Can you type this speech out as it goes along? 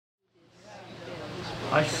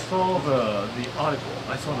I saw the article.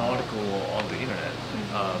 I saw an article on the internet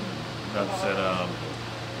that said,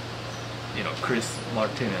 Chris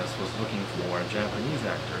Martinez was looking for a Japanese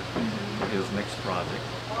actor for his next project,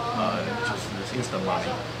 just this instant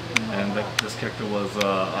money, and this character was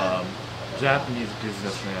a Japanese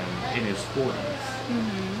businessman in his 40s,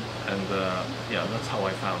 and yeah, that's how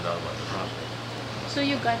I found out about the project. So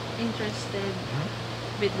you got interested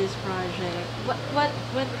with this project.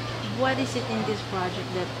 What is it in this project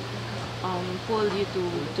that pulled you to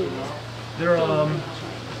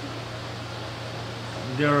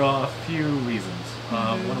There are a few reasons.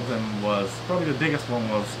 One of them was, probably the biggest one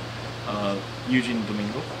was Eugene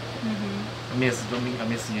Domingo. Miss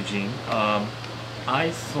Eugene.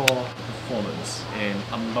 I saw a performance in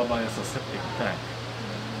Ambabaya's Septic Tank,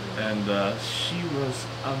 and she was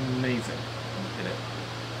amazing in it.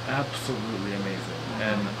 Absolutely amazing.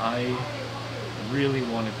 And I really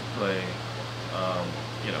wanted to play,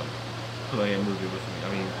 play a movie with me. I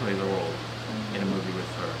mean, play the role in a movie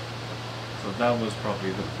with her. So that was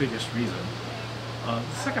probably the biggest reason. The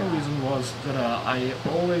second reason was that I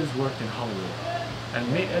always worked in Hollywood,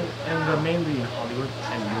 and mainly in Hollywood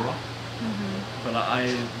and Europe. But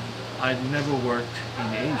I'd never worked in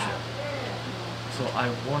Asia, so I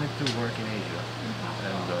wanted to work in Asia,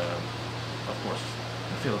 and of course,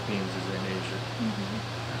 the Philippines is in Asia.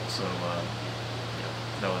 So yeah,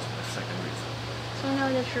 that was my second reason. So now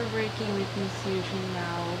that you're working with Miss Eugene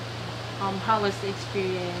now, how was the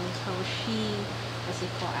experience? How was she as a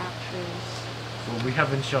co-actress? Well, we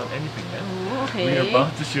haven't shot anything yet. Oh, okay. We're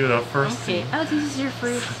about to shoot our first scene. Oh, this is your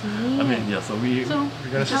first scene. I mean, yeah. So we're gonna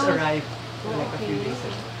just start. arrived like a few days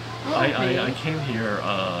ago. I came here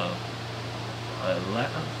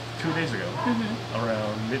 2 days ago,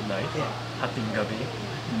 around midnight. Hatingabi.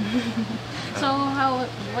 So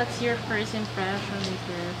what's your first impression with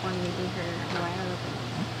her upon meeting her a while ago?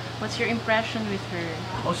 What's your impression with her?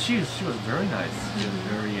 Oh, she was very nice. She was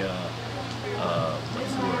very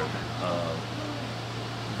what's the word?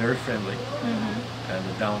 Very friendly and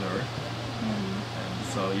down to earth. And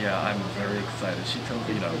so yeah, I'm very excited. She told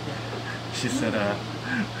me, she said,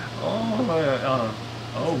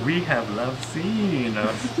 oh, we have love scene.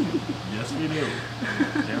 Yes, we do.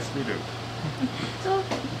 Yes, we do. So,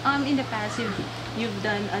 in the past, you've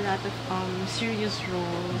done a lot of serious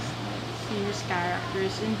roles, serious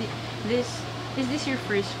characters. And is this your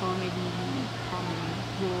first comedy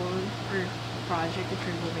role or project that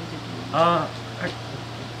you're going to do?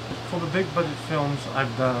 For the big budget films,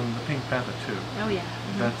 I've done The Pink Panther 2. Oh yeah.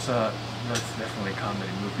 That's definitely a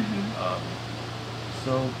comedy movie.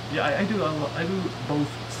 So yeah, I do both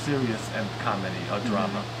serious and comedy or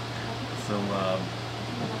drama. So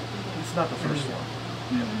it's not the first one.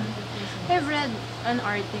 I've read an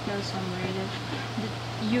article somewhere that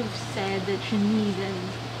you've said that you need an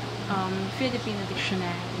Filipino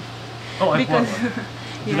dictionary. Oh, I brought one.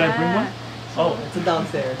 Did I bring one? Oh, It's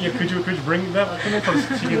downstairs. yeah. Could you bring that to me so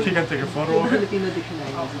she can take a photo of it? Filipino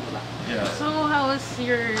dictionary. Yeah. So how was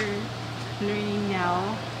your learning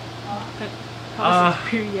now? How's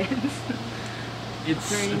the experience?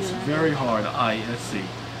 It's very hard. Let's see.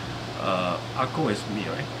 Ako is me,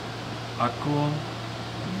 right?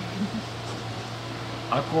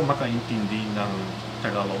 Ako makaintindi ng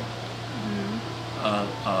Tagalog.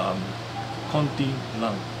 Konti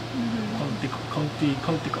lang. Konti.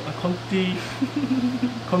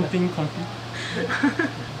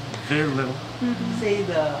 Very little. Say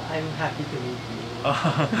I'm happy to meet you.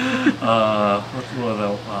 What's more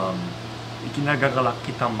though? Ikinagagalak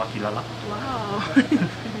kitang makilala. Wow.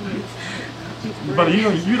 But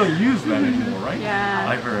you don't use that anymore, right?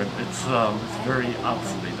 Yeah. I heard it's very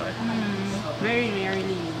obsolete. I heard. Very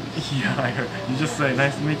rarely used. Yeah, I heard. You just say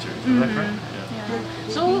nice to meet you. Is that right? Yeah.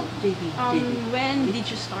 So, when did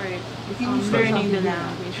you start learning the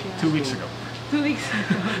language? Yeah. 2 weeks ago. 2 weeks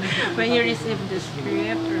ago. When you received the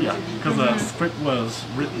script? Or Yeah, because the script was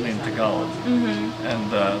written in Tagalog,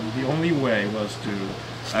 and the only way was to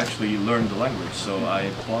actually learn the language. So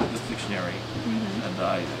I bought this dictionary, and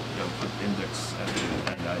I put index, and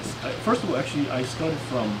I first of all, actually, I started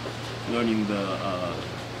from learning the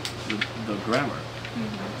grammar.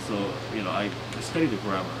 So I studied the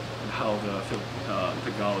grammar and how the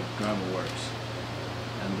Tagalog grammar works.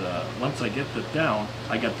 And once I got that down,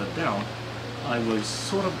 I was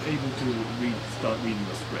sort of able to start reading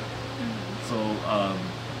the script. So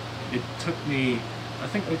it took me, I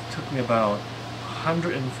think it took me about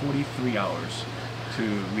 143 hours to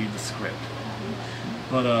read the script.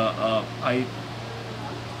 But I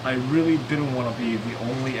really didn't want to be the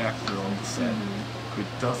only actor on the set who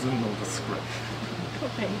doesn't know the script.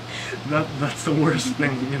 Okay. That's the worst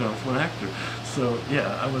thing, you know, for an actor. So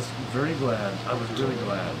yeah, I was very glad. I was really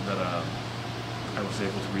glad that I was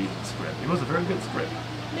able to read the script. It was a very good script.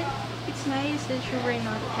 But it's nice that you were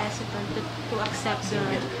not hesitant to accept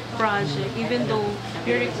the project, even though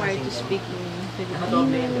you're required to speak in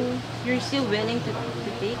Filipino. You're still willing to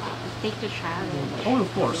take the challenge. Oh,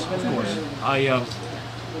 of course, of course.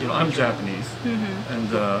 You know, I'm Japanese, and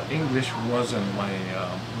English wasn't my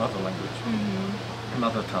mother language,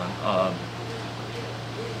 mother tongue,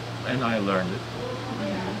 and I learned it.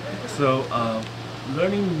 So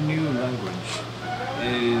learning new language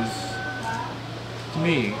is, to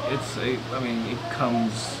me, I mean, it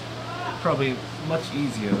comes probably much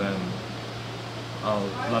easier than a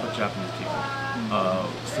lot of Japanese people.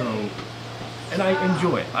 And I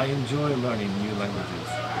enjoy learning new languages.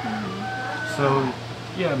 So,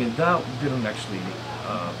 yeah, I mean, that didn't actually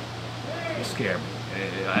scare me.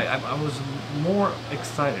 I was more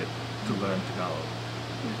excited to learn Tagalog.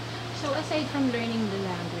 So aside from learning the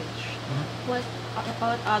language, what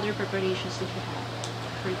about other preparations that you have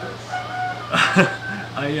for this?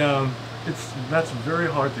 That's very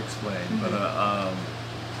hard to explain, but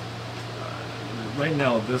right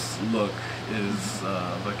now this look is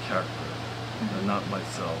the character, not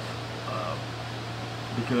myself,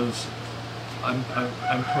 because I'm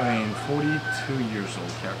playing 42 years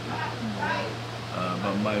old character,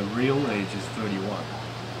 but my real age is 31.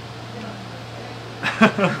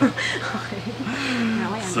 Okay.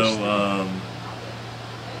 Now I understand. So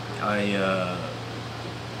I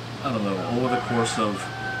don't know. Over the course of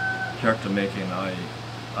character making, I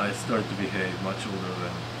started to behave much older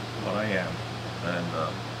than what I am,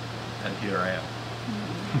 and here I am.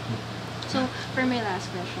 So for my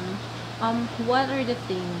last question, what are the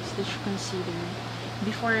things that you consider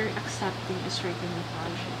before accepting a certain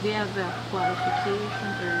project? Do you have a qualification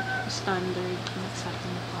or a standard in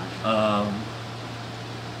accepting a project?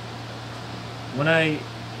 When I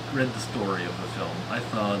read the story of the film, I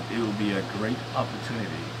thought it would be a great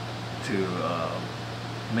opportunity to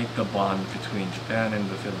make the bond between Japan and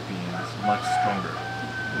the Philippines much stronger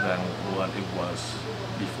than what it was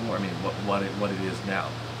before. I mean, what it is now.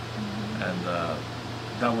 And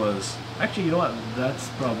that was actually, you know what? That's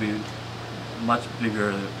probably much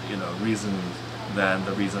bigger, you know, reason than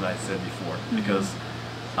the reason I said before, because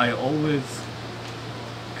I always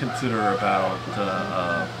consider about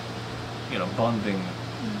you know, bonding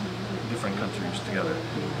different countries together,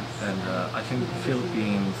 and I think the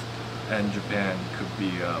Philippines and Japan could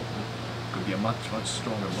be a much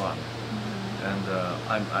stronger bond, and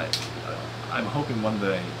I'm hoping one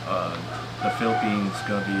day the Philippines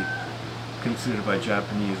gonna be considered by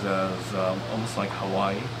Japanese as almost like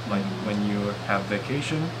Hawaii, like when you have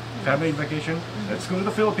vacation, family vacation, let's go to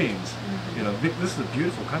the Philippines. You know, this is a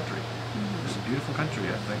beautiful country. It's a beautiful country.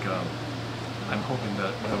 I think I'm hoping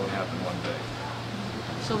that will happen one day.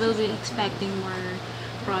 So we'll be expecting more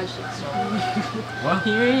projects from What?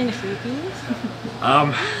 here in the Philippines?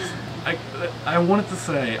 I wanted to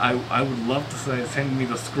say, I would love to say send me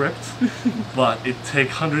the script, but it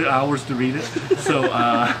takes 100 hours to read it, so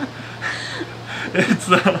it's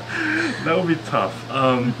that would be tough.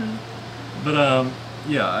 But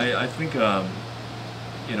yeah, I think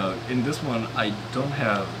you know, in this one I don't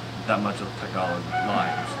have that much of Tagalog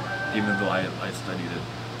lines, even though I studied it.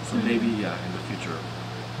 So maybe yeah, in the future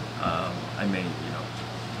I may, you know,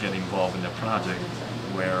 get involved in a project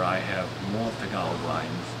where I have more Tagalog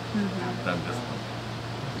lines than this one.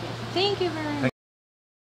 Thank you very much.